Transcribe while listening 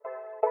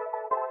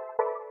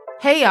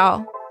Hey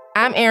y'all,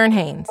 I'm Erin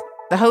Haynes,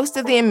 the host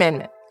of The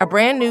Amendment, a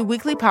brand new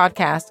weekly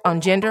podcast on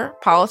gender,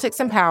 politics,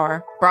 and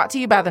power, brought to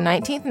you by the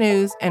 19th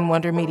News and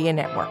Wonder Media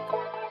Network.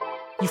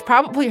 You've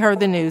probably heard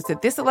the news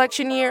that this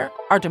election year,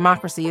 our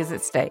democracy is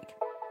at stake.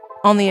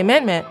 On The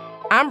Amendment,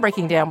 I'm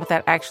breaking down what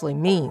that actually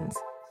means,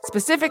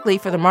 specifically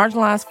for the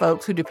marginalized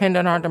folks who depend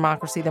on our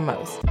democracy the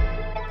most.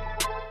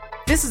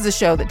 This is a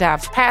show that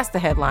dives past the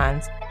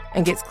headlines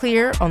and gets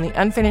clear on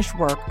the unfinished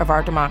work of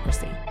our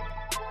democracy.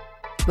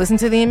 Listen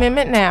to The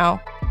Amendment now,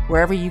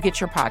 wherever you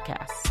get your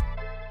podcasts.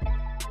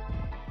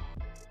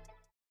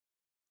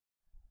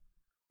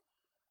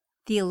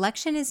 The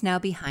election is now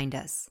behind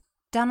us.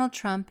 Donald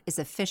Trump is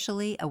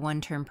officially a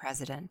one-term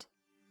president.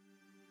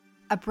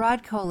 A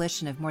broad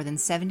coalition of more than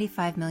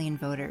 75 million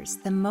voters,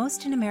 the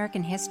most in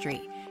American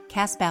history,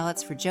 cast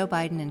ballots for Joe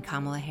Biden and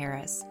Kamala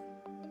Harris.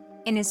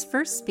 In his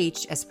first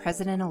speech as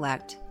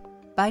president-elect,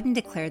 Biden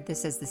declared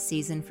this as the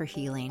season for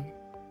healing.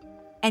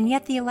 And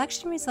yet the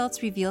election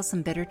results reveal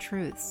some bitter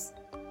truths.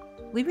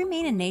 We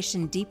remain a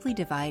nation deeply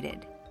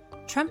divided.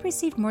 Trump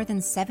received more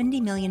than 70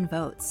 million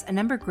votes, a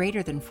number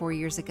greater than 4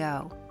 years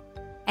ago.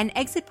 And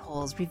exit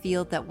polls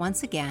revealed that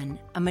once again,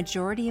 a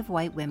majority of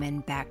white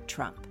women backed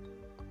Trump.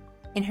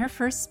 In her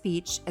first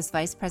speech as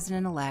vice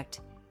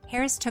president-elect,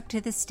 Harris took to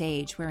the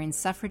stage wearing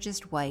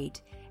suffragist white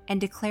and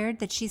declared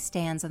that she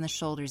stands on the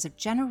shoulders of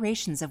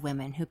generations of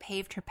women who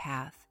paved her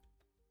path.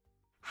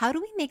 How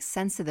do we make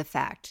sense of the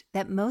fact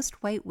that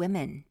most white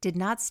women did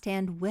not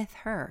stand with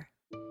her?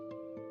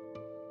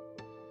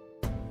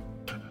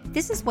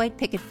 This is White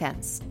Picket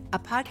Fence, a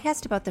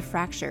podcast about the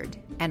fractured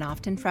and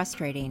often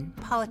frustrating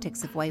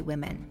politics of white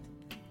women.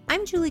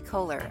 I'm Julie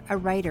Kohler, a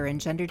writer and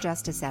gender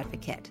justice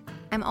advocate.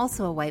 I'm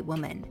also a white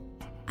woman.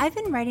 I've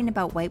been writing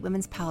about white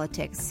women's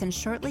politics since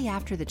shortly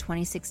after the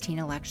 2016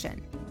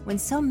 election, when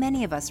so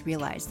many of us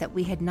realized that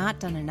we had not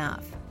done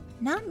enough,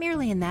 not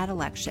merely in that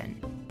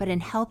election, but in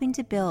helping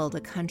to build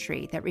a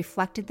country that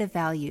reflected the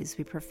values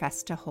we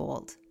profess to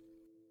hold.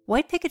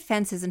 White Picket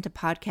Fence isn't a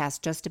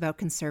podcast just about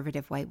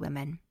conservative white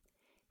women.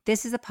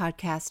 This is a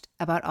podcast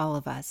about all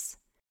of us,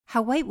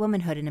 how white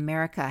womanhood in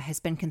America has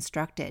been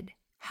constructed,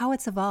 how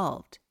it's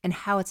evolved, and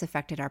how it's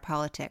affected our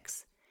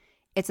politics.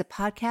 It's a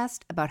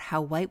podcast about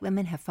how white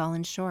women have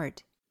fallen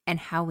short and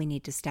how we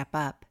need to step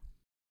up.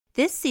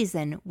 This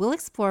season, we'll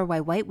explore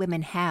why white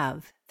women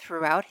have,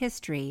 throughout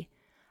history,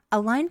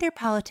 aligned their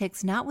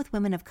politics not with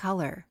women of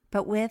color,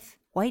 but with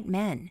white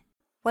men.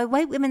 Why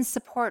white women's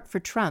support for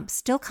Trump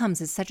still comes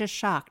as such a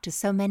shock to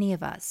so many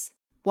of us.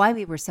 Why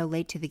we were so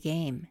late to the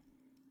game.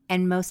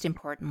 And most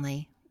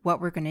importantly, what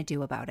we're going to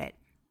do about it.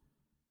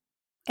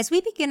 As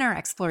we begin our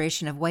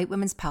exploration of white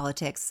women's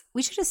politics,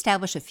 we should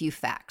establish a few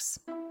facts.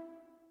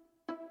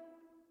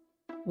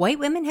 White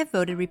women have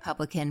voted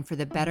Republican for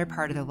the better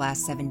part of the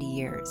last 70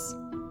 years.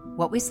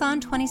 What we saw in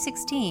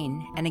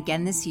 2016, and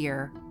again this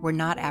year, were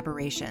not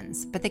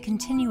aberrations, but the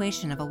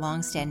continuation of a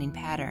long-standing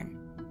pattern.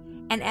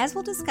 And as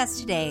we'll discuss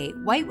today,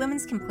 white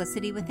women's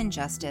complicity with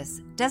injustice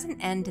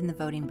doesn't end in the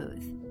voting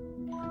booth.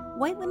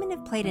 White women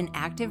have played an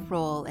active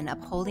role in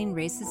upholding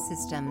racist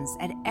systems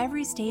at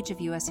every stage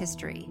of U.S.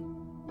 history.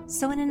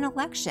 So in an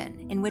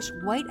election in which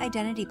white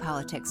identity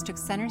politics took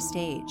center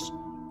stage,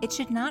 it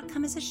should not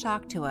come as a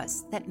shock to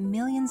us that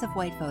millions of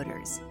white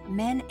voters,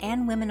 men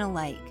and women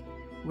alike,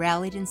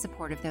 rallied in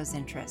support of those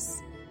interests.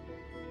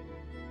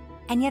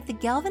 And yet the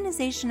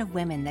galvanization of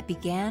women that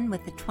began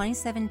with the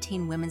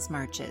 2017 women's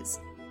marches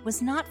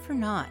was not for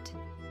naught.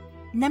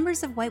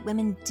 Numbers of white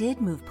women did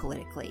move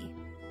politically.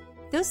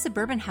 Those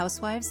suburban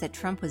housewives that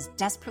Trump was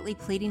desperately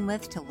pleading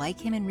with to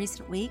like him in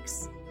recent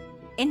weeks,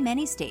 in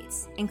many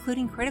states,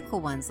 including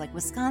critical ones like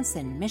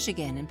Wisconsin,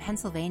 Michigan, and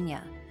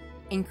Pennsylvania,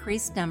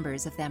 increased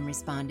numbers of them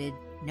responded,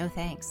 "No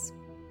thanks."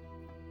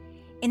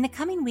 In the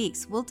coming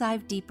weeks, we'll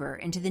dive deeper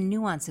into the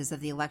nuances of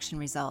the election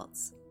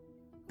results.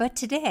 But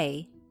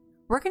today,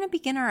 we're going to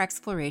begin our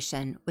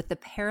exploration with the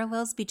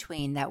parallels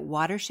between that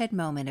watershed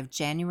moment of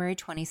January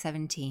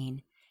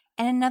 2017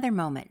 and another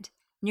moment,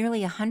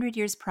 nearly 100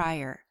 years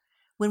prior,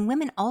 when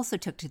women also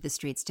took to the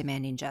streets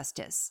demanding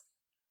justice.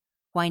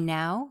 Why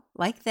now,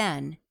 like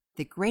then,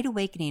 the Great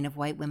Awakening of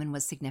white women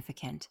was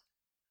significant,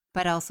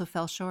 but also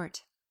fell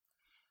short.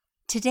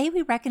 Today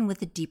we reckon with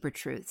the deeper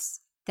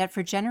truths, that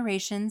for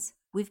generations,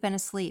 we've been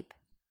asleep,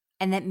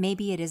 and that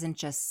maybe it isn't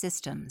just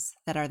systems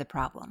that are the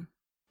problem.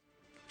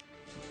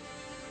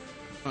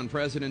 On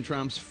President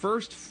Trump's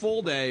first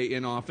full day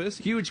in office,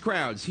 huge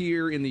crowds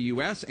here in the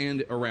U.S.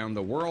 and around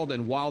the world.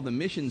 And while the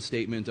mission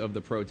statement of the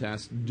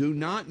protests do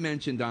not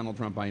mention Donald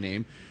Trump by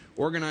name,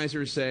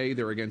 organizers say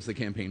they're against the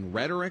campaign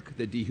rhetoric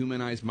that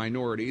dehumanized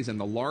minorities and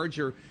the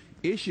larger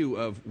issue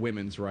of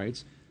women's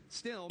rights.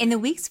 Still, in the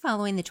weeks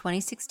following the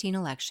 2016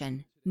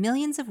 election,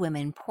 millions of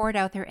women poured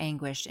out their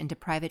anguish into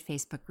private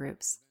Facebook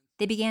groups.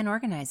 They began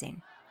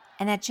organizing,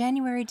 and that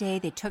January day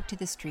they took to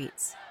the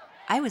streets.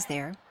 I was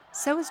there.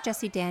 So was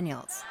Jessie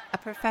Daniels, a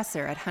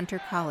professor at Hunter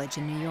College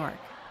in New York.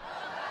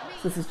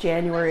 This is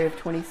January of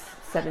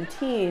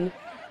 2017.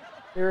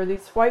 There are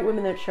these white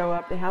women that show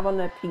up. They have on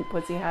the pink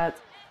pussy hats.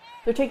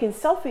 They're taking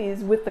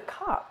selfies with the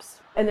cops,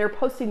 and they're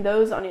posting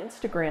those on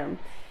Instagram.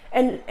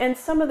 And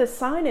some of the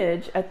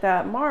signage at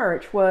that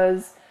march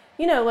was,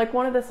 like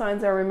one of the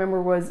signs I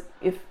remember was,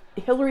 if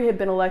Hillary had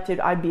been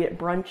elected, I'd be at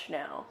brunch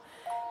now.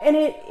 And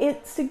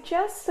it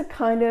suggests a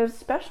kind of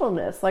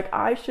specialness, like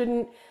I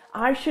shouldn't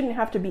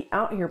have to be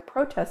out here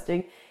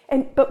protesting.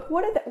 But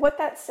what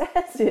that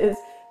says is,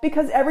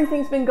 because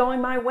everything's been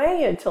going my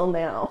way until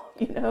now,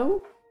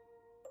 The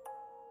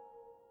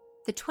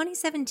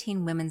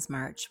 2017 Women's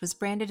March was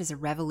branded as a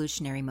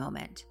revolutionary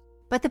moment.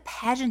 But the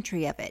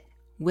pageantry of it,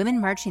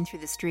 women marching through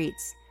the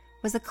streets,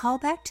 was a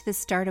callback to the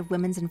start of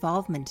women's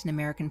involvement in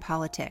American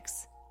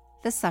politics,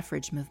 the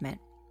suffrage movement.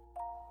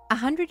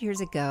 100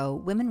 years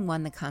ago, women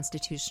won the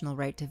constitutional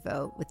right to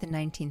vote with the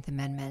 19th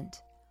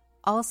Amendment.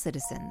 All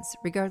citizens,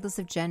 regardless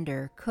of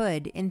gender,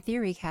 could, in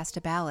theory, cast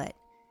a ballot.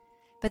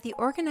 But the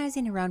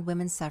organizing around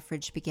women's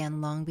suffrage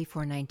began long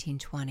before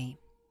 1920.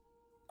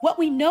 What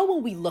we know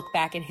when we look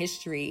back in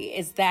history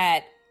is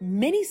that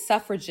many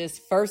suffragists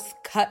first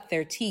cut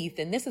their teeth,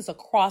 and this is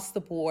across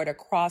the board,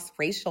 across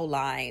racial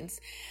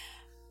lines,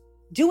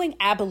 doing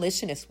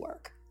abolitionist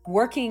work,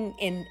 working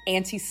in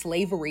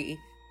anti-slavery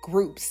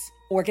groups,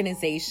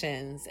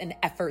 organizations, and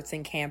efforts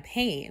and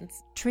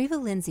campaigns. Treva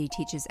Lindsay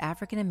teaches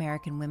African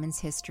American women's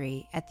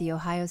history at The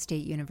Ohio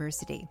State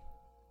University.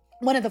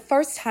 One of the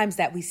first times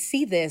that we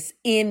see this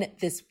in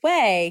this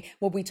way,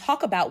 where we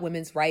talk about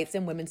women's rights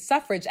and women's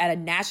suffrage at a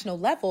national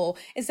level,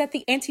 is at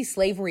the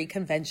Anti-Slavery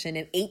Convention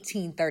in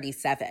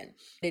 1837.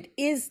 It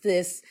is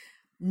this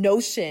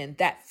notion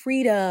that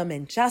freedom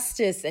and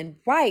justice and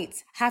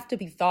rights have to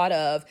be thought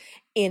of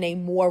in a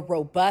more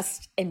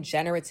robust and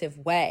generative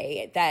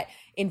way that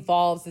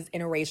involves this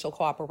interracial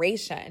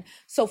cooperation.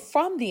 So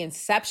from the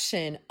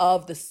inception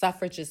of the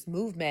suffragist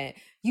movement,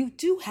 you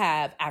do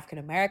have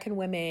African-American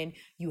women,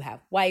 you have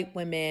white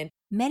women.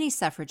 Many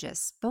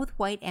suffragists, both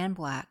white and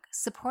black,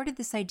 supported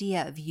this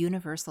idea of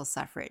universal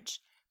suffrage,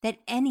 that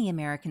any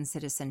American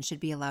citizen should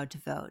be allowed to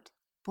vote.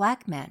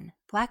 Black men,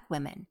 black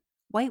women,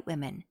 white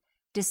women,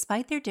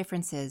 despite their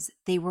differences,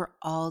 they were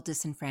all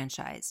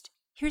disenfranchised.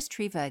 Here's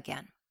Treva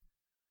again.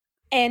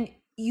 And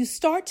you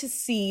start to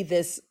see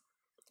this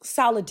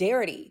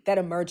solidarity that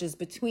emerges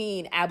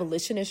between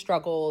abolitionist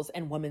struggles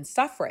and women's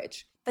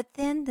suffrage. But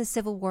then the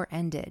Civil War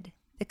ended.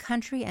 The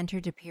country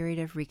entered a period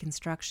of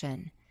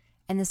Reconstruction,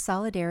 and the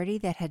solidarity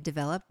that had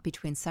developed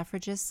between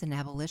suffragists and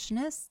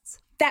abolitionists,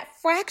 that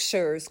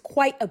fractures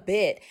quite a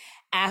bit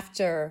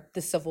after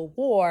the Civil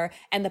War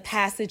and the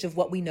passage of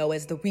what we know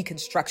as the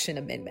Reconstruction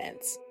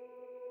Amendments.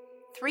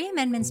 3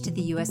 amendments to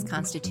the U.S.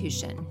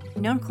 Constitution,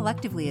 known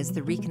collectively as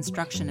the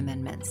Reconstruction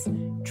Amendments,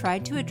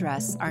 tried to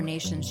address our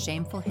nation's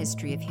shameful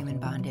history of human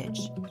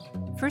bondage.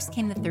 First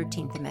came the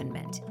 13th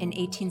Amendment in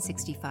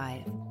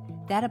 1865.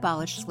 That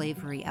abolished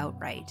slavery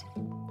outright.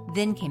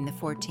 Then came the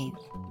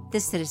 14th, the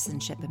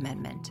Citizenship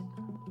Amendment.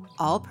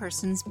 All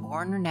persons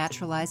born or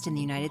naturalized in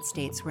the United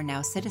States were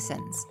now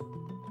citizens.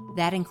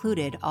 That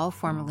included all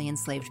formerly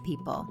enslaved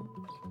people.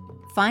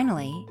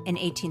 Finally, in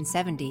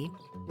 1870,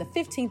 the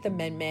 15th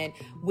Amendment,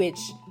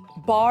 which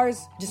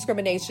bars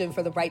discrimination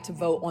for the right to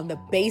vote on the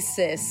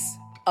basis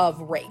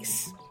of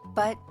race.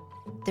 But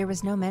there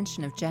was no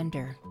mention of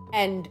gender.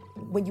 And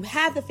when you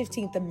have the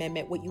 15th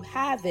Amendment, what you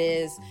have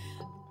is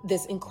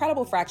this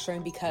incredible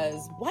fracturing,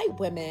 because white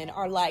women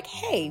are like,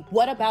 hey,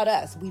 what about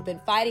us? We've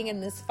been fighting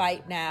in this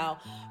fight now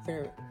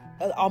for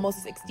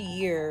almost 60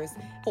 years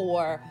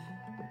for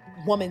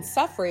women's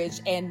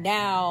suffrage, and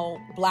now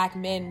black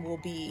men will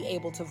be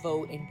able to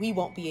vote and we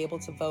won't be able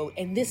to vote,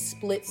 and this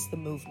splits the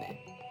movement.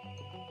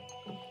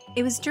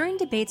 It was during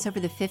debates over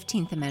the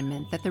 15th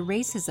Amendment that the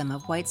racism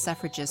of white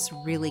suffragists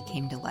really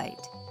came to light.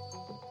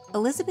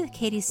 Elizabeth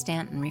Cady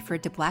Stanton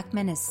referred to black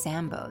men as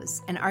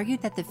Sambos and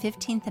argued that the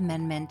 15th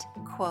Amendment,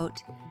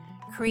 quote,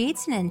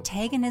 creates an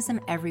antagonism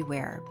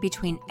everywhere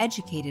between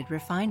educated,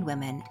 refined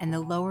women and the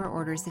lower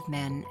orders of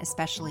men,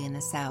 especially in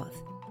the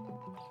South.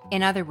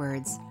 In other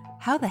words,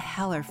 how the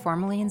hell are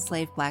formerly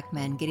enslaved black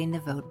men getting the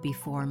vote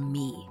before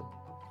me?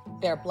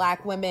 There are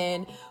black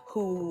women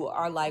who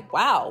are like,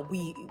 wow,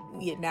 we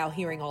are now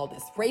hearing all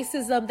this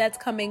racism that's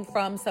coming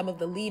from some of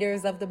the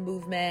leaders of the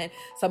movement,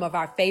 some of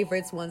our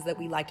favorites, ones that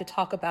we like to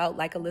talk about,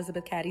 like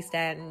Elizabeth Cady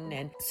Stanton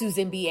and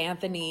Susan B.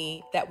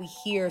 Anthony, that we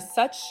hear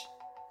such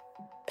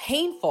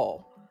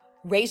painful,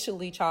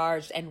 racially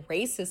charged and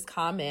racist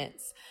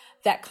comments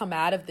that come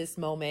out of this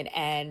moment,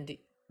 and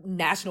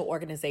national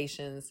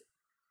organizations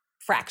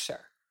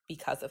fracture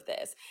because of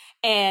this.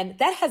 And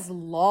that has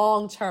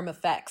long-term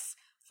effects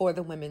for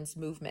the women's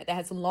movement. That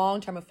has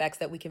long-term effects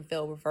that we can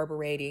feel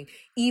reverberating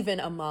even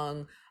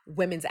among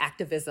women's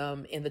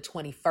activism in the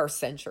 21st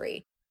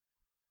century.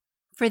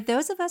 For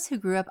those of us who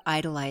grew up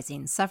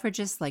idolizing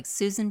suffragists like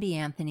Susan B.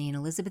 Anthony and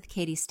Elizabeth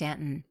Cady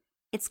Stanton,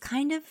 it's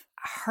kind of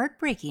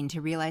heartbreaking to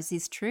realize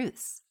these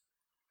truths.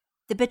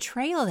 The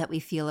betrayal that we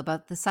feel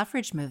about the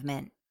suffrage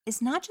movement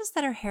is not just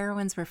that our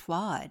heroines were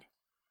flawed.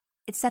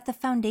 It's that the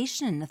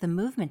foundation of the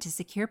movement to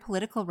secure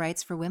political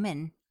rights for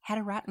women had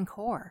a rotten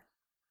core.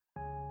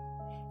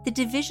 The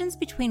divisions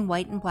between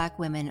white and black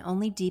women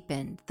only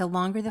deepened the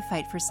longer the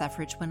fight for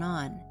suffrage went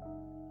on.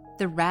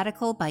 The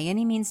radical, by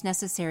any means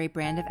necessary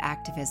brand of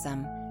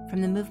activism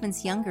from the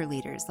movement's younger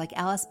leaders like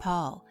Alice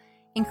Paul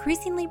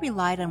increasingly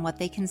relied on what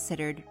they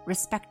considered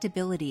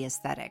respectability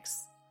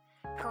aesthetics.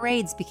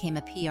 Parades became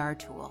a PR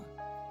tool.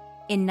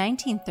 In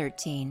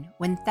 1913,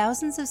 when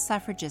thousands of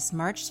suffragists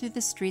marched through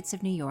the streets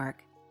of New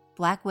York,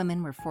 black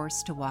women were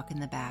forced to walk in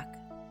the back.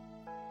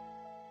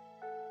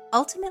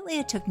 Ultimately,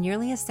 it took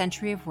nearly a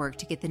century of work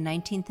to get the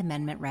 19th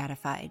Amendment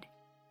ratified.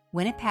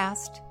 When it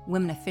passed,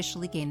 women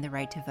officially gained the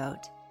right to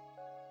vote.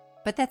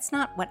 But that's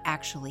not what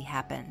actually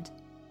happened.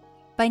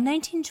 By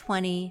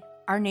 1920,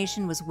 our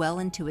nation was well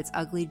into its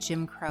ugly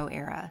Jim Crow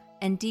era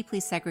and deeply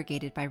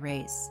segregated by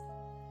race.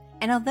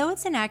 And although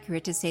it's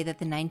inaccurate to say that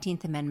the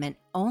 19th Amendment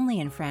only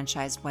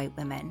enfranchised white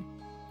women,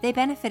 they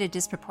benefited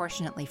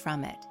disproportionately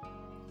from it.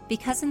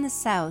 Because in the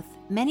South,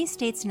 many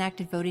states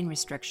enacted voting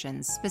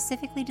restrictions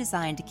specifically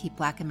designed to keep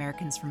black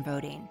Americans from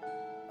voting,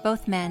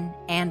 both men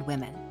and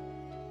women.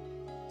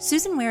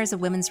 Susan Ware is a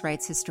women's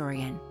rights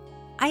historian.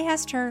 I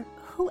asked her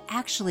who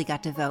actually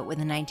got to vote when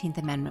the 19th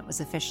Amendment was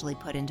officially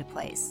put into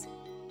place.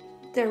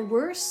 There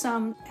were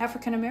some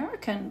African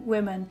American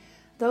women,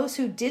 those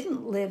who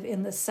didn't live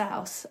in the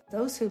South,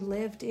 those who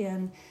lived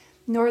in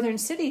northern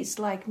cities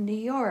like New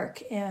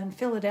York and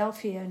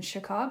Philadelphia and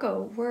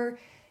Chicago were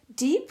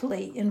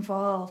deeply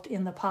involved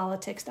in the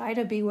politics.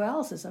 Ida B.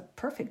 Wells is a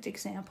perfect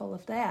example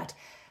of that.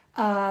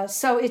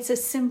 So it's a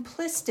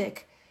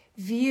simplistic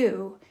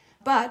view,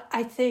 but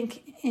I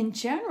think in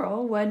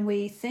general, when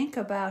we think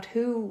about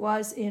who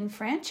was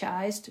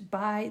enfranchised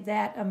by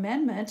that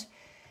amendment,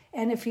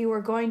 and if you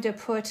were going to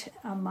put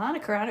a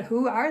moniker on it,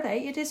 who are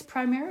they? It is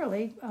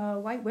primarily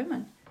white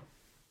women.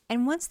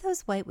 And once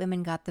those white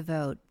women got the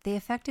vote, they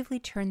effectively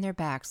turned their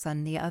backs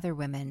on the other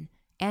women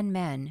and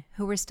men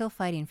who were still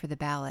fighting for the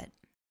ballot.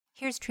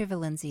 Here's Treva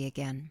Lindsay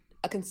again.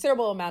 A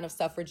considerable amount of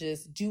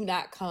suffragists do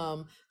not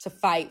come to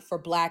fight for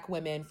Black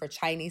women, for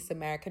Chinese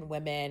American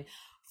women,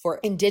 for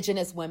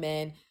Indigenous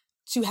women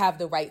to have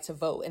the right to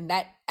vote. And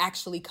that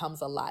actually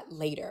comes a lot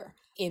later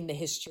in the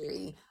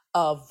history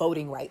of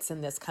voting rights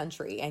in this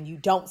country. And you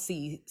don't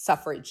see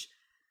suffrage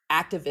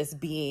activists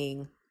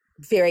being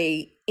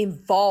very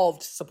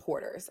involved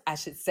supporters, I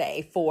should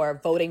say,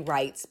 for voting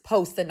rights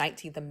post the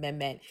 19th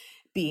Amendment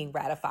being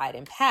ratified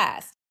and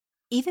passed.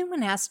 Even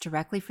when asked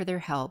directly for their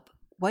help,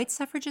 white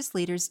suffragist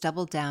leaders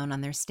doubled down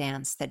on their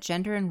stance that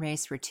gender and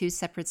race were two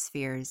separate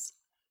spheres.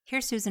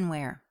 Here's Susan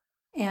Ware.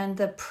 And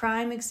the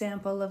prime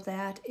example of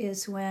that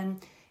is when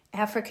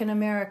African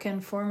American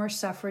former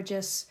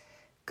suffragists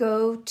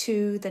go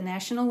to the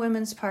National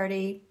Women's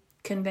Party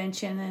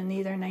convention in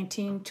either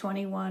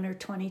 1921 or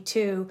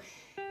 22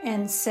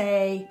 and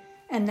say,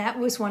 and that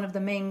was one of the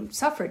main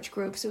suffrage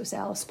groups, it was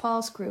Alice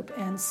Paul's group,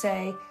 and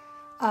say,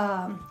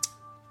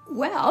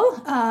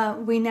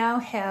 we now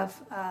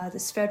have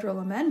this federal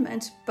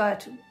amendment,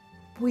 but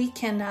we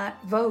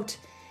cannot vote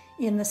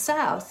in the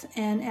South.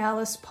 And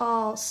Alice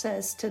Paul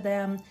says to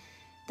them,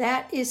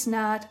 that is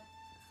not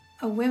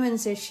a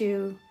women's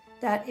issue,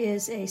 that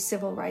is a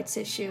civil rights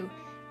issue.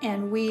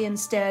 And we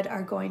instead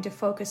are going to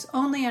focus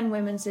only on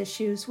women's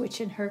issues,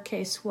 which in her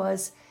case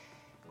was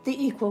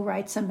the Equal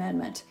Rights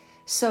Amendment.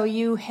 So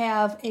you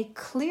have a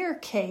clear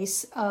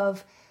case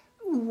of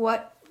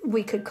what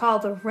we could call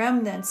the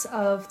remnants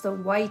of the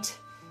white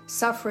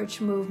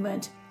suffrage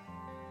movement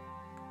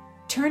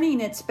turning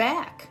its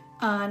back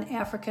on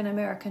African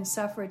American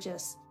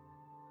suffragists.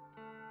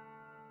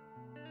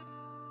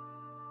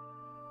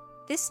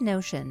 This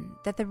notion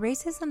that the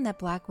racism that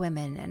Black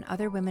women and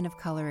other women of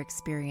color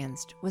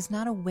experienced was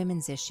not a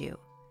women's issue,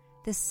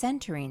 the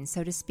centering,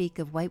 so to speak,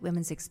 of white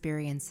women's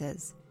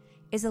experiences,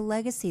 is a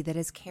legacy that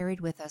has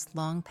carried with us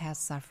long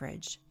past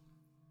suffrage.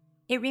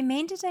 It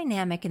remained a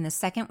dynamic in the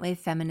second-wave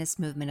feminist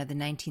movement of the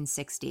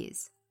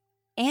 1960s,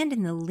 and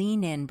in the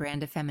lean-in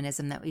brand of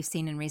feminism that we've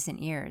seen in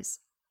recent years.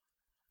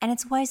 And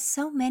it's why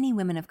so many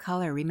women of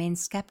color remain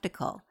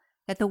skeptical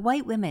that the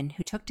white women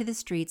who took to the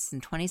streets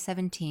in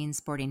 2017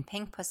 sporting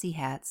pink pussy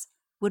hats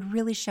would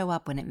really show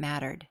up when it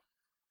mattered.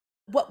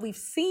 What we've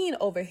seen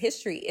over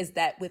history is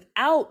that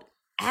without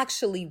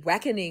actually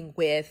reckoning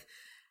with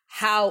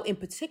how, in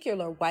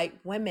particular,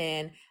 white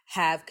women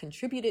have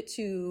contributed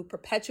to,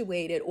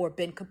 perpetuated, or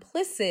been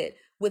complicit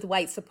with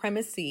white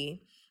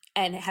supremacy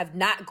and have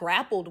not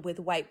grappled with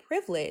white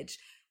privilege,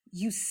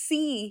 you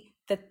see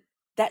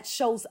that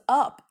shows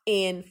up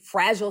in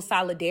fragile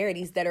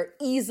solidarities that are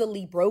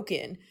easily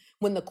broken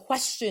when the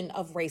question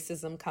of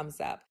racism comes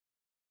up.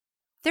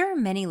 There are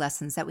many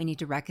lessons that we need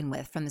to reckon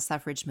with from the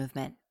suffrage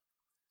movement.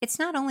 It's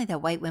not only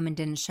that white women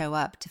didn't show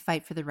up to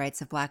fight for the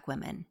rights of Black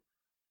women.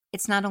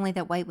 It's not only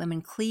that white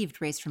women cleaved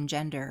race from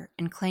gender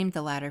and claimed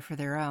the latter for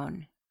their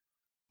own.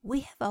 We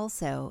have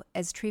also,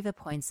 as Treva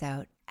points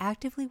out,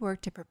 actively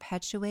worked to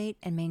perpetuate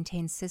and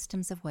maintain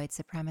systems of white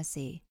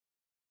supremacy.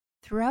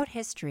 Throughout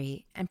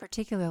history, and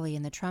particularly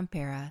in the Trump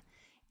era,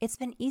 it's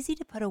been easy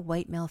to put a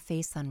white male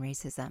face on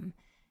racism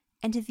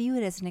and to view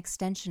it as an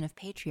extension of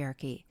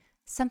patriarchy,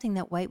 something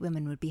that white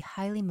women would be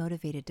highly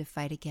motivated to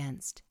fight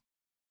against.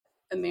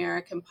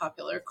 American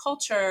popular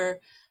culture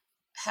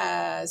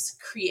has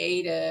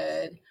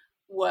created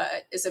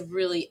what is a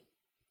really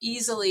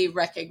easily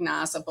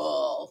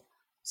recognizable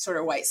sort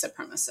of white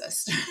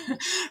supremacist,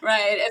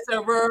 right? It's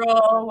a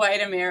rural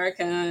white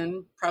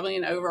American, probably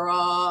in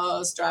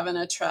overalls, driving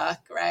a truck,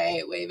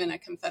 right? Waving a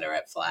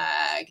Confederate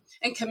flag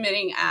and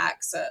committing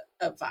acts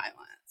of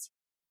violence.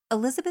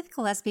 Elizabeth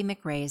Gillespie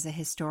McRae is a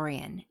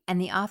historian and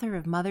the author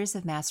of Mothers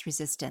of Mass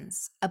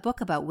Resistance, a book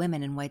about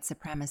women and white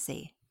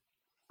supremacy.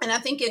 And I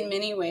think in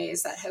many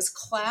ways that has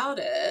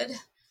clouded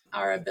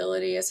our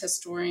ability as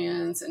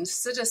historians and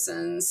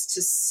citizens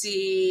to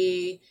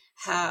see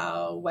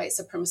how white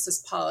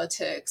supremacist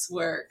politics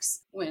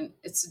works when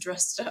it's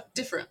dressed up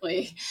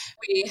differently.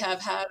 We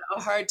have had a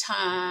hard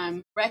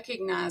time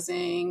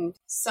recognizing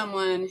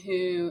someone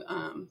who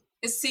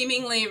is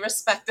seemingly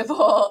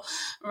respectable,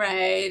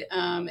 right?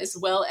 Is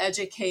well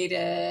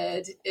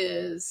educated,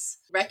 is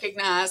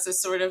recognized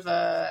as sort of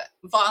a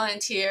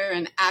volunteer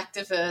and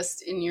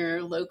activist in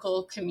your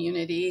local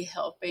community,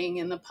 helping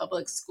in the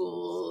public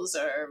schools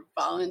or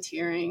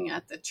volunteering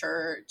at the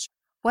church.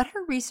 What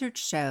her research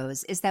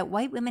shows is that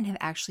white women have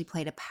actually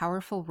played a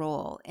powerful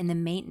role in the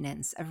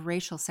maintenance of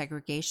racial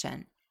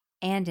segregation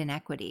and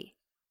inequity.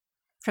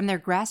 From their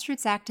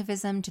grassroots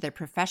activism to their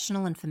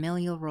professional and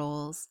familial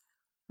roles,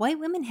 white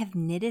women have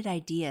knitted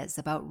ideas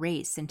about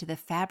race into the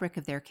fabric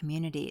of their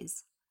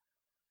communities.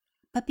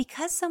 But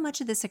because so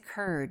much of this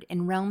occurred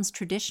in realms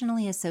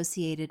traditionally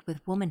associated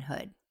with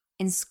womanhood,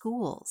 in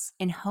schools,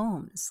 in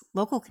homes,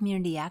 local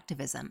community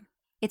activism,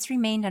 it's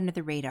remained under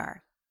the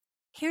radar.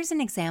 Here's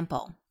an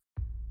example.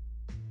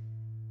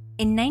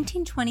 In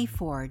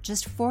 1924,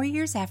 just 4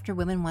 years after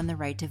women won the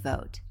right to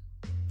vote,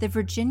 the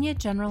Virginia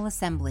General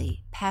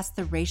Assembly passed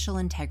the Racial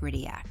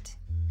Integrity Act.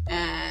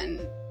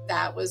 And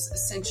that was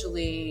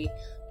essentially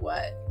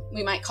what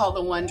we might call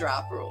the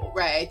one-drop rule,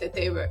 right? That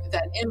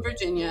in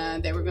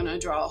Virginia, they were going to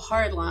draw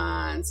hard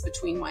lines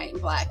between white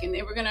and black, and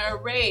they were going to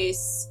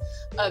erase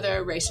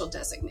other racial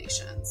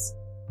designations.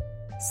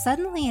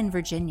 Suddenly in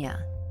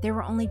Virginia, there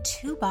were only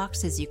 2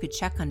 boxes you could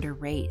check under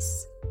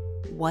race: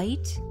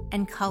 white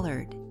and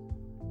colored.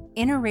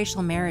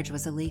 Interracial marriage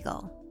was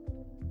illegal.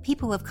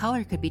 People of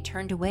color could be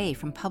turned away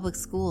from public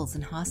schools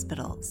and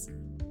hospitals.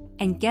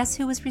 And guess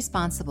who was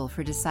responsible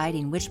for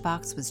deciding which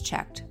box was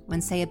checked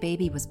when, say, a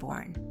baby was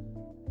born?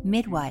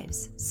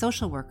 Midwives,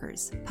 social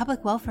workers,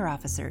 public welfare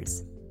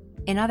officers.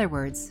 In other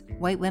words,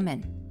 white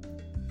women.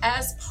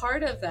 As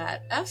part of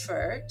that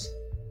effort,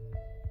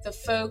 the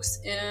folks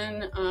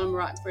in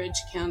Rockbridge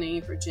County,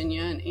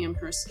 Virginia, and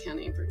Amherst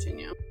County,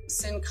 Virginia,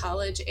 send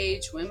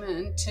college-age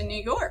women to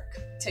New York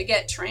to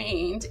get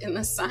trained in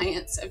the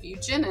science of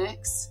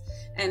eugenics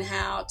and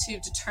how to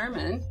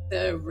determine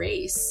the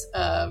race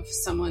of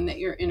someone that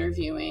you're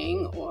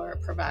interviewing or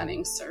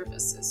providing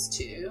services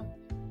to.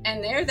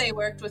 And there they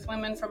worked with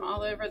women from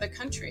all over the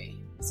country.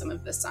 Some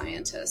of the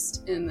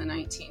scientists in the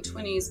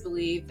 1920s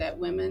believed that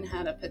women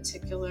had a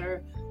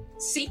particular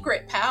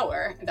secret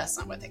power, that's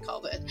not what they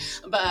called it,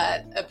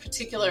 but a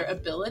particular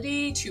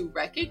ability to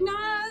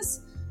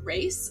recognize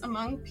race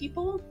among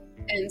people.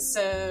 And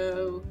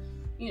so,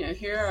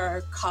 here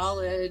are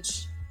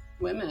college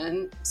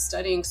women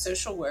studying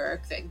social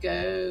work that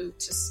go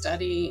to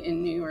study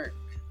in New York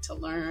to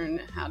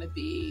learn how to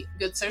be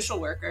good social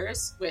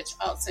workers, which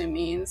also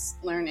means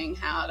learning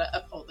how to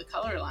uphold the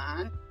color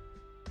line.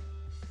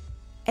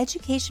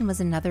 Education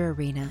was another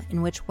arena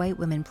in which white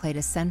women played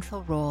a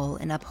central role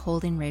in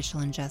upholding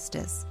racial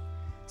injustice.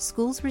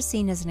 Schools were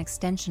seen as an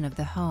extension of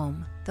the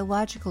home, the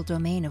logical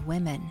domain of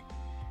women.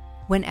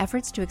 When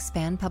efforts to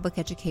expand public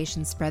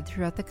education spread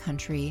throughout the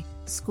country,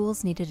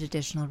 schools needed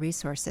additional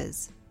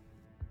resources.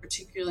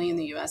 Particularly in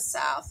the U.S.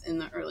 South in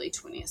the early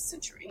 20th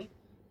century.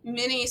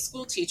 Many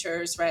school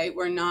teachers, right,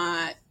 were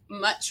not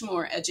much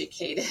more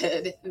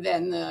educated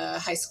than the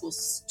high school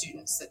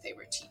students that they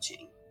were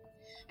teaching.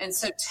 And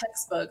so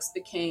textbooks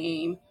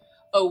became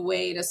a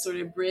way to sort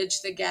of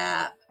bridge the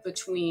gap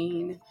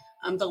between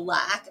the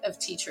lack of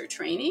teacher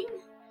training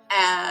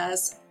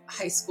as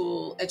high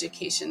school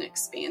education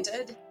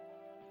expanded.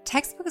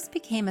 Textbooks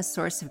became a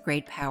source of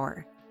great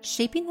power,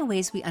 shaping the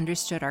ways we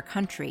understood our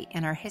country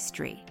and our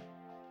history.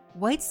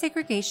 White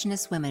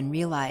segregationist women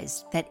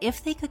realized that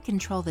if they could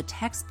control the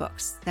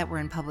textbooks that were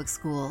in public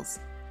schools,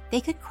 they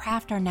could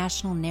craft our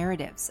national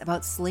narratives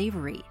about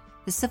slavery,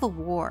 the Civil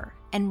War,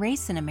 and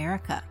race in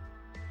America.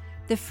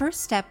 The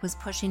first step was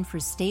pushing for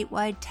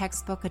statewide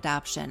textbook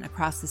adoption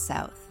across the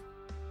South.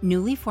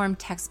 Newly formed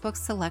textbook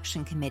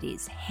selection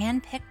committees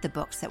handpicked the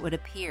books that would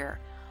appear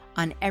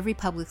on every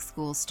public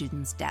school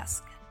student's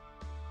desk.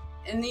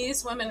 And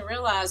these women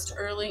realized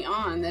early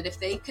on that if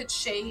they could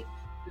shape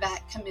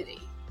that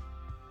committee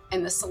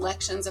and the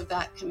selections of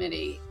that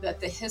committee,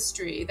 that the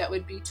history that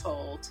would be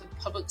told to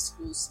public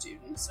school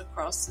students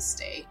across the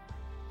state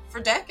for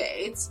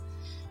decades,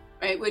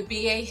 right, would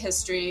be a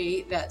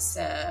history that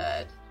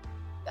said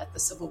that the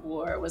Civil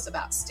War was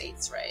about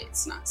states'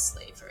 rights, not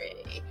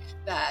slavery,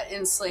 that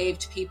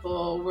enslaved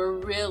people were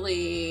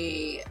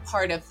really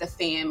part of the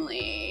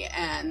family,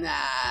 and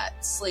that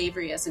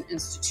slavery as an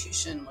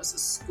institution was a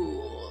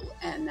school,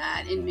 and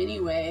that in many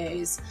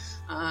ways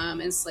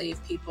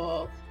enslaved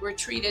people were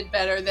treated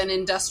better than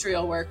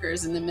industrial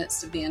workers in the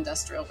midst of the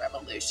Industrial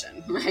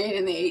Revolution, right,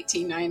 in the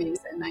 1890s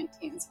and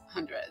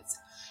 1900s.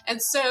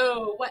 And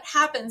so what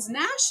happens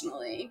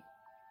nationally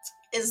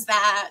is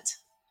that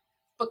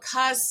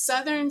because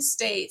Southern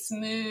states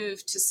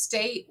moved to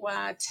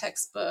statewide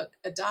textbook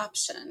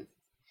adoption,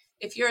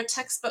 if you're a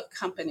textbook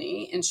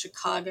company in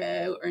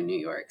Chicago or New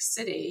York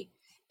City,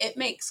 it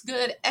makes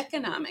good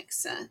economic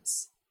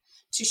sense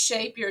to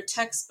shape your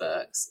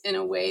textbooks in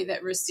a way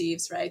that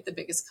receives, right, the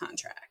biggest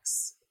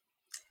contracts.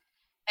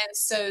 And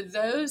so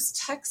those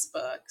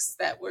textbooks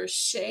that were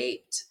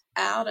shaped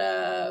out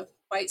of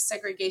white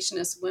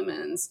segregationist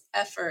women's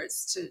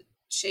efforts to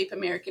shape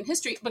American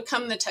history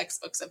become the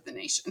textbooks of the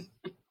nation.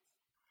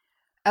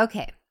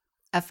 Okay,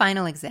 a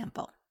final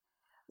example.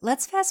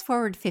 Let's fast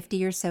forward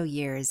 50 or so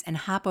years and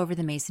hop over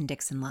the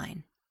Mason-Dixon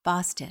line.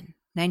 Boston,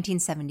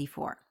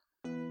 1974.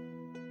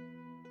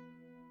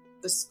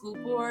 The school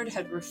board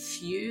had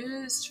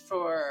refused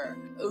for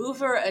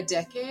over a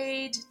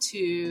decade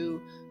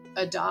to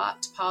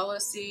adopt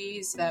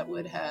policies that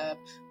would have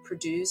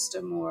produced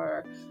a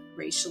more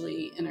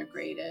racially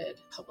integrated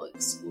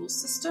public school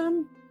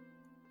system.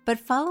 But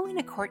following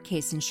a court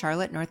case in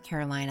Charlotte, North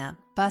Carolina,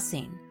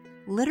 busing,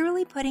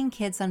 literally putting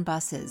kids on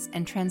buses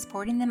and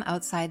transporting them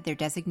outside their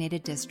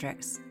designated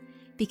districts,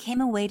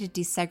 became a way to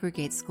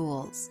desegregate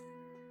schools.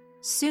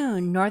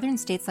 Soon, northern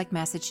states like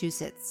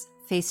Massachusetts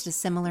faced a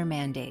similar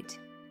mandate.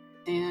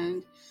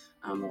 And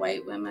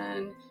white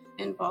women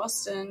in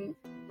Boston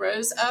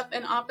rose up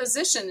in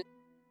opposition.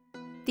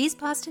 These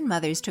Boston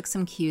mothers took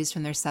some cues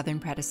from their southern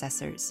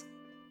predecessors.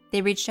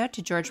 They reached out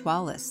to George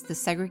Wallace, the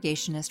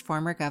segregationist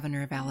former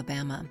governor of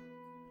Alabama.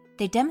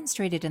 They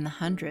demonstrated in the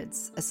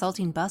hundreds,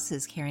 assaulting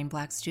buses carrying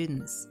black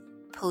students.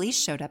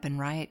 Police showed up in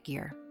riot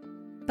gear.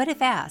 But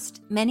if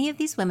asked, many of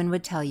these women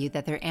would tell you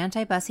that their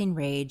anti-busing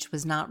rage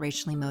was not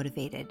racially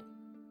motivated.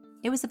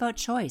 It was about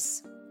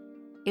choice.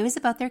 It was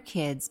about their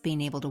kids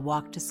being able to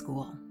walk to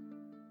school.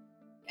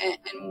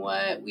 And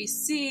what we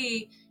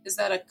see is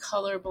that a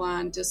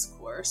colorblind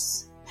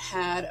discourse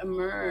had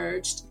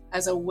emerged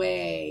as a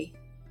way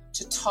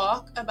to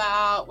talk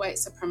about white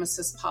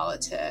supremacist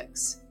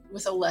politics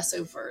with a less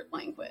overt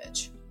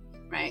language,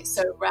 right?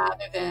 So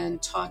rather than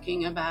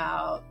talking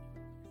about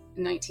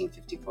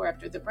 1954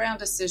 after the Brown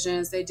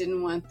decisions, they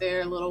didn't want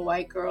their little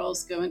white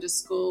girls going to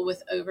school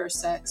with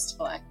oversexed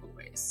black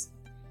boys.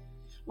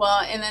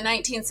 Well, in the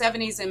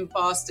 1970s in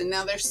Boston,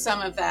 now there's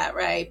some of that,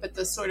 right? But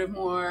the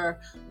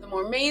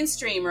more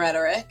mainstream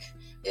rhetoric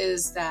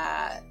is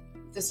that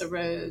this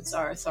erodes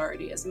our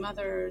authority as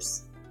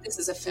mothers. This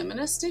is a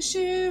feminist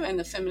issue, and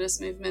the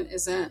feminist movement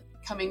isn't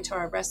coming to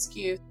our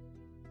rescue.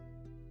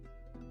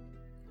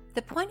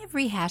 The point of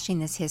rehashing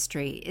this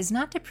history is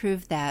not to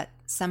prove that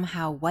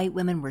somehow white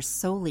women were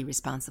solely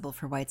responsible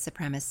for white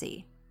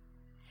supremacy.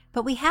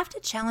 But we have to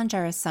challenge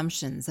our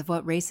assumptions of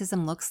what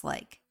racism looks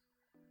like.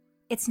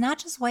 It's not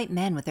just white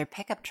men with their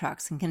pickup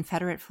trucks and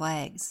Confederate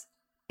flags.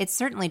 It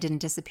certainly didn't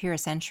disappear a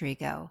century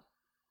ago.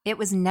 It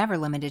was never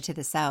limited to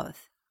the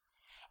South.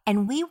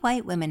 And we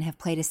white women have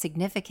played a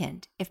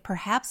significant, if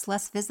perhaps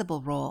less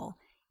visible, role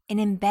in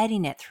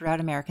embedding it throughout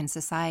American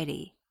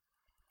society.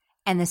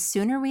 And the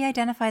sooner we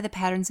identify the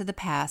patterns of the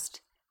past,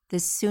 the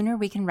sooner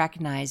we can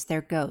recognize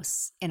their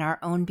ghosts in our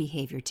own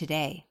behavior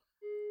today.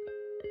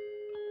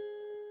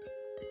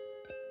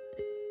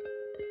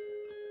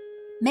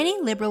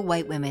 Many liberal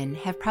white women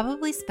have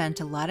probably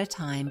spent a lot of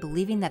time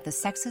believing that the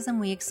sexism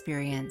we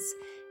experience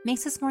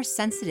makes us more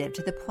sensitive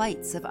to the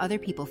plights of other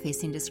people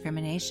facing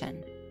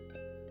discrimination.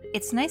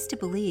 It's nice to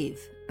believe,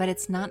 but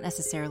it's not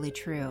necessarily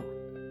true.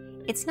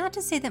 It's not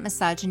to say that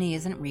misogyny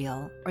isn't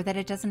real or that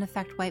it doesn't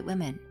affect white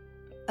women.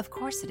 Of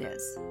course it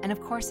is, and of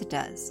course it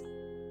does.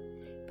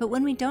 But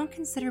when we don't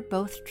consider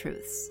both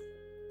truths,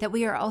 that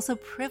we are also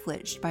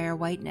privileged by our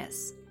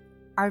whiteness,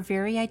 our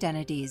very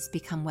identities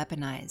become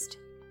weaponized.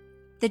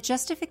 The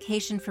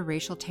justification for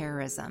racial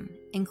terrorism,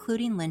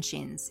 including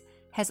lynchings,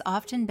 has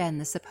often been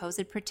the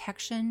supposed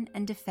protection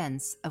and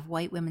defense of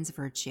white women's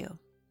virtue.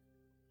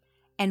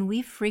 And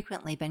we've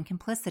frequently been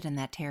complicit in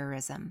that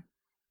terrorism,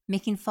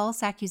 making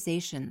false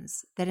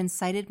accusations that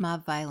incited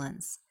mob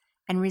violence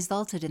and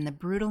resulted in the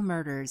brutal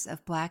murders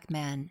of black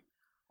men,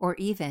 or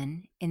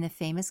even, in the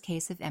famous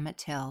case of Emmett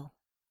Till,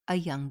 a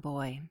young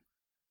boy.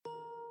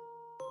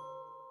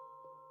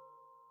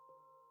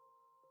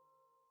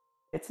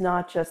 It's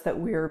not just that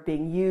we're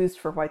being used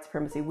for white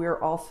supremacy, we're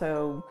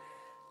also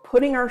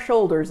putting our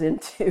shoulders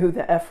into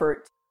the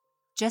effort.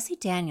 Jessie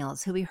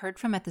Daniels, who we heard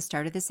from at the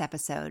start of this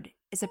episode,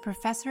 is a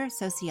professor of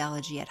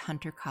sociology at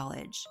Hunter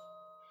College.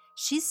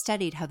 She's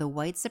studied how the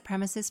white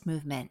supremacist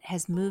movement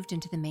has moved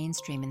into the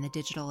mainstream in the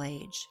digital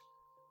age.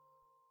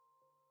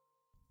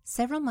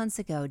 Several months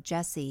ago,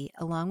 Jessie,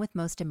 along with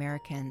most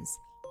Americans,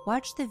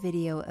 watched the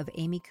video of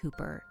Amy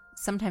Cooper,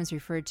 sometimes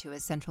referred to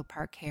as Central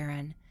Park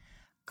Karen,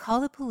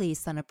 call the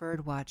police on a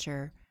bird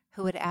watcher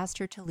who had asked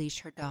her to leash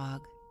her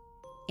dog.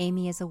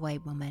 Amy is a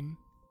white woman.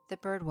 The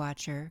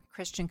birdwatcher,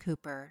 Christian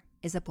Cooper,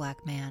 is a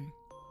black man.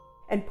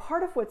 And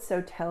part of what's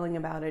so telling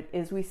about it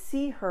is we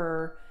see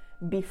her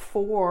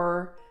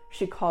before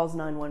she calls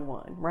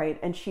 911, right?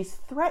 And she's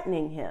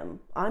threatening him.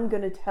 I'm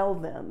going to tell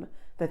them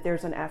that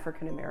there's an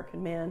African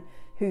American man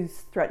who's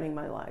threatening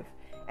my life.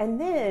 And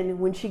then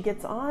when she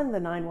gets on the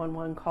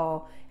 911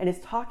 call and is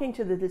talking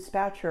to the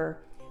dispatcher,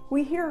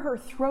 we hear her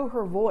throw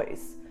her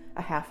voice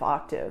a half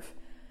octave.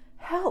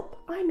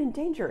 Help, I'm in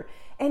danger.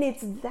 And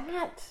it's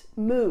that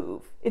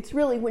move. It's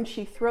really when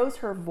she throws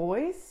her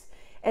voice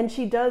and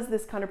she does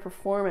this kind of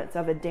performance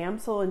of a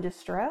damsel in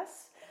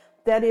distress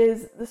that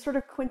is the sort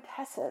of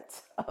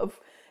quintessence of,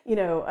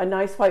 a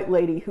nice white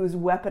lady who's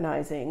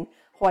weaponizing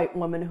white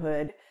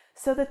womanhood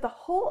so that the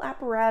whole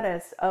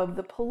apparatus of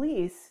the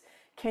police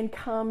can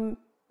come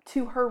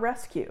to her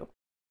rescue.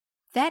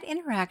 That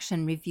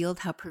interaction revealed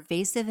how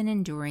pervasive and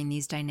enduring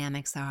these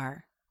dynamics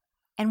are,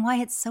 and why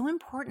it's so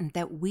important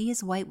that we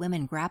as white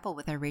women grapple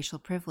with our racial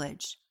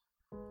privilege.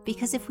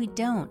 Because if we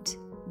don't,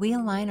 we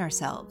align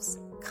ourselves,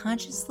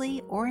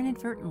 consciously or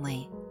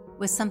inadvertently,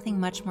 with something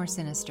much more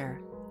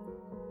sinister.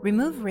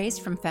 Remove race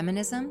from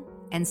feminism,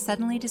 and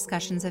suddenly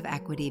discussions of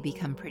equity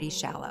become pretty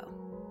shallow.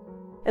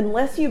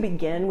 Unless you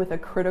begin with a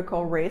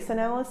critical race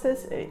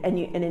analysis and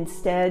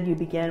instead you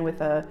begin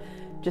with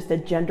just a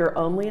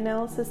gender-only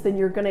analysis, then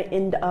you're going to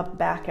end up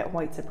back at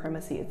white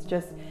supremacy.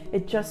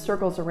 It just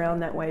circles around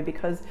that way,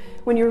 because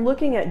when you're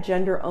looking at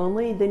gender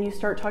only, then you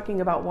start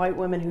talking about white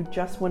women who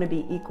just want to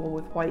be equal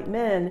with white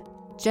men.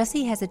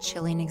 Jessie has a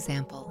chilling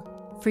example.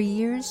 For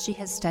years, she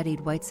has studied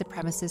white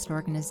supremacist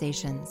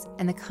organizations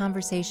and the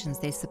conversations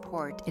they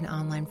support in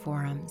online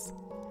forums.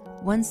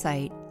 One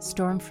site,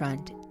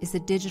 Stormfront, is a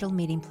digital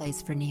meeting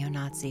place for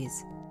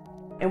neo-Nazis.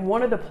 And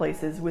one of the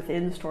places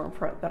within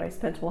Stormfront that I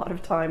spent a lot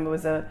of time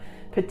was a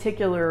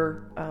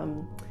particular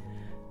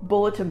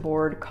bulletin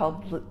board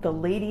called the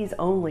Ladies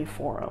Only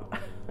Forum.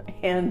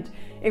 And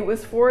it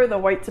was for the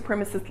white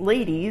supremacist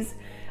ladies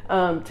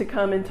to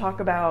come and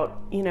talk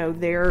about,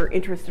 their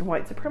interest in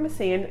white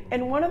supremacy.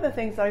 And one of the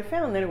things that I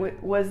found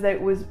was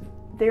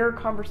their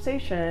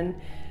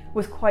conversation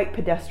was quite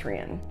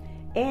pedestrian.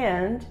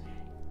 And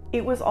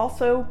it was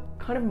also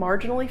kind of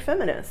marginally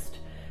feminist.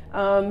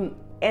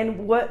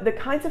 And what the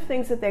kinds of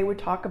things that they would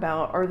talk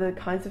about are the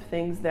kinds of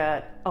things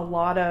that a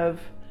lot of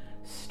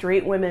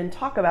straight women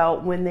talk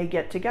about when they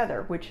get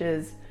together, which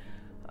is,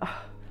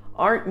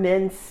 aren't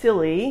men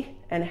silly,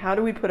 and how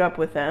do we put up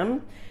with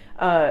them?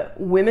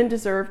 Women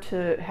deserve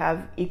to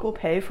have equal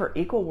pay for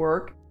equal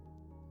work.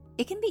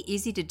 It can be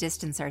easy to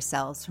distance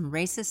ourselves from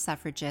racist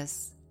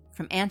suffragists,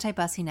 from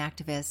anti-busing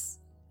activists,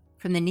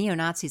 from the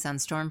neo-Nazis on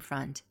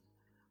Stormfront,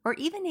 or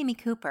even Amy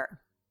Cooper.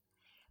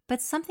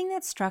 But something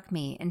that struck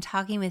me in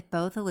talking with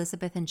both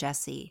Elizabeth and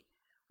Jessie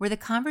were the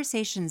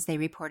conversations they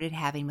reported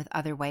having with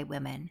other white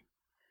women.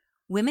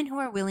 Women who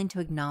are willing to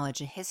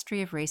acknowledge a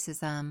history of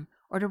racism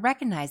or to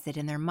recognize it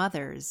in their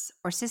mothers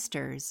or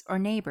sisters or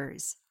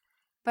neighbors,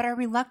 but are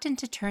reluctant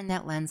to turn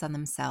that lens on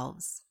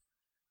themselves.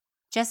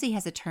 Jessie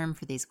has a term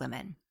for these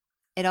women.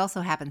 It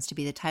also happens to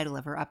be the title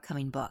of her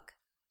upcoming book,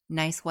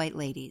 Nice White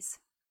Ladies.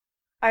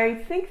 I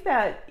think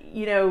that,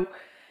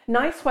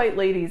 nice white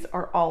ladies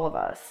are all of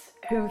us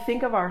who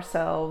think of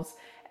ourselves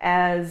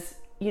as,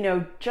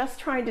 just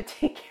trying to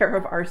take care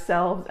of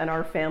ourselves and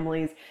our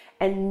families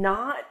and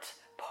not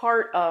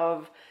part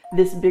of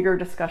this bigger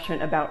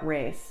discussion about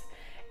race.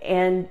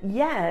 And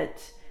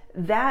yet,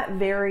 that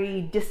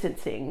very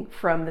distancing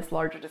from this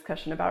larger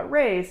discussion about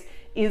race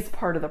is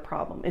part of the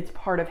problem. It's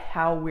part of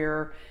how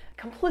we're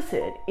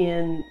complicit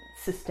in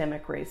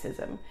systemic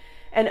racism.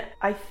 And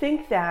I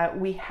think that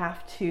we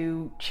have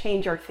to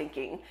change our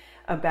thinking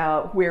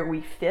about where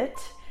we fit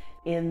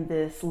in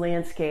this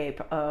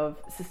landscape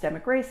of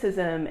systemic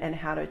racism and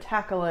how to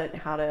tackle it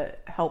and how to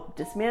help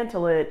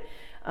dismantle it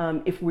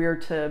if we're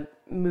to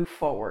move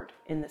forward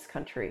in this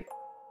country.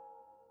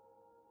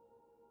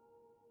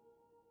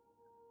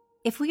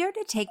 If we are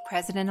to take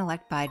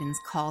President-elect Biden's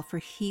call for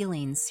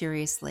healing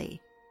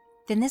seriously,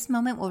 then this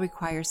moment will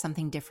require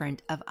something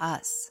different of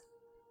us.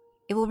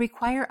 It will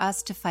require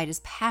us to fight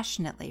as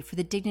passionately for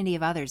the dignity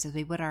of others as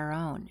we would our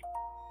own.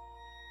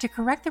 To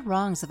correct the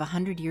wrongs of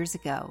 100 years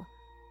ago,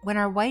 when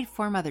our white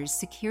foremothers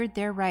secured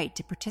their right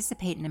to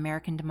participate in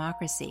American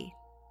democracy,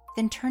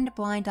 then turned a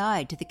blind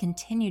eye to the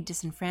continued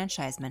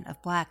disenfranchisement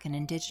of Black and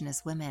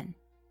Indigenous women.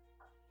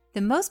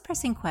 The most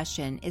pressing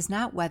question is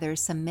not whether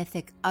some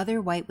mythic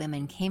other white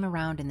women came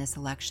around in this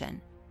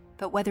election,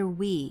 but whether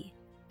we,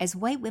 as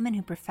white women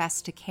who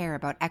profess to care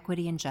about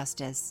equity and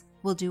justice,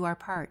 will do our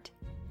part.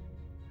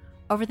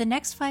 Over the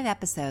next 5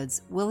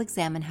 episodes, we'll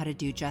examine how to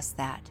do just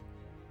that,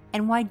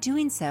 and why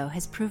doing so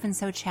has proven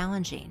so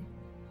challenging.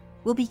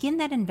 We'll begin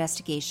that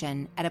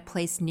investigation at a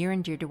place near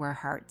and dear to our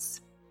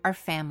hearts, our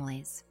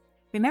families.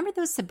 Remember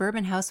those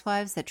suburban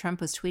housewives that Trump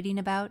was tweeting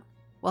about?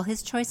 Well,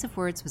 his choice of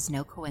words was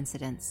no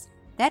coincidence.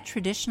 That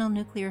traditional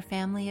nuclear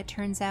family, it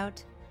turns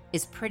out,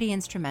 is pretty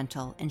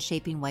instrumental in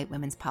shaping white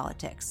women's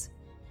politics.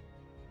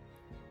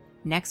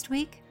 Next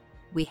week,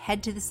 we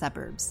head to the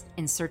suburbs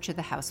in search of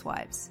the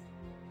housewives.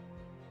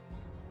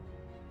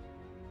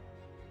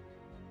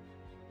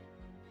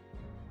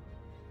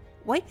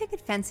 White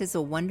Picket Fence is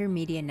a Wonder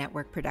Media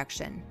Network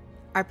production.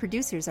 Our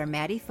producers are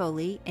Maddie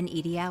Foley and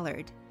Edie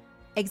Allard.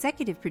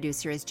 Executive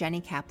producer is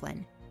Jenny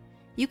Kaplan.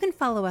 You can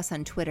follow us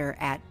on Twitter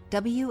at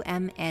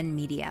WMN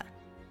Media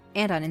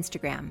and on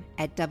Instagram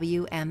at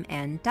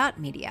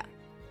WMN.media.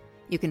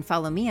 You can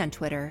follow me on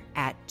Twitter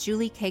at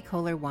Julie K.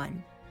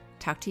 Kohler1.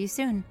 Talk to you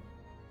soon.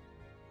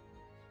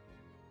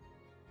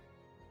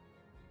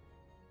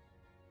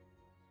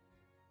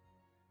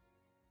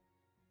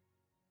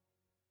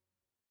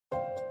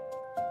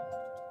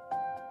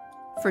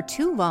 For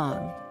too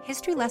long,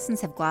 history lessons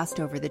have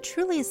glossed over the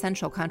truly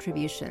essential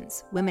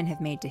contributions women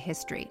have made to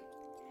history.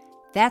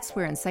 That's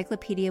where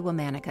Encyclopedia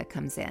Womanica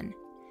comes in.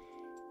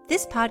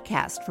 This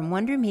podcast from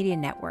Wonder Media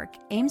Network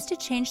aims to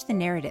change the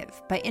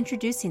narrative by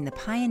introducing the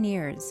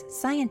pioneers,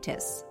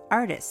 scientists,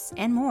 artists,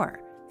 and more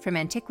from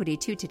antiquity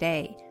to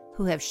today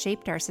who have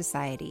shaped our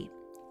society.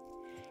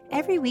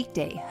 Every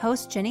weekday,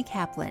 host Jenny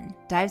Kaplan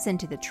dives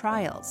into the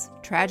trials,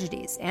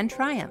 tragedies, and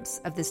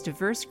triumphs of this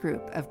diverse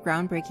group of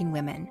groundbreaking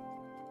women.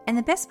 And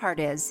the best part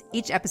is,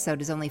 each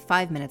episode is only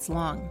 5 minutes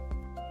long.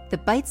 The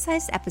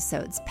bite-sized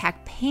episodes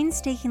pack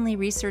painstakingly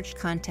researched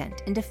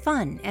content into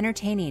fun,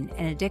 entertaining,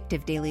 and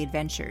addictive daily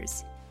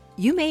adventures.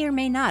 You may or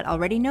may not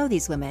already know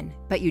these women,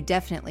 but you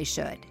definitely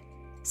should.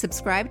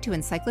 Subscribe to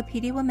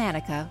Encyclopedia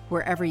Womanica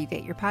wherever you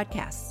get your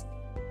podcasts.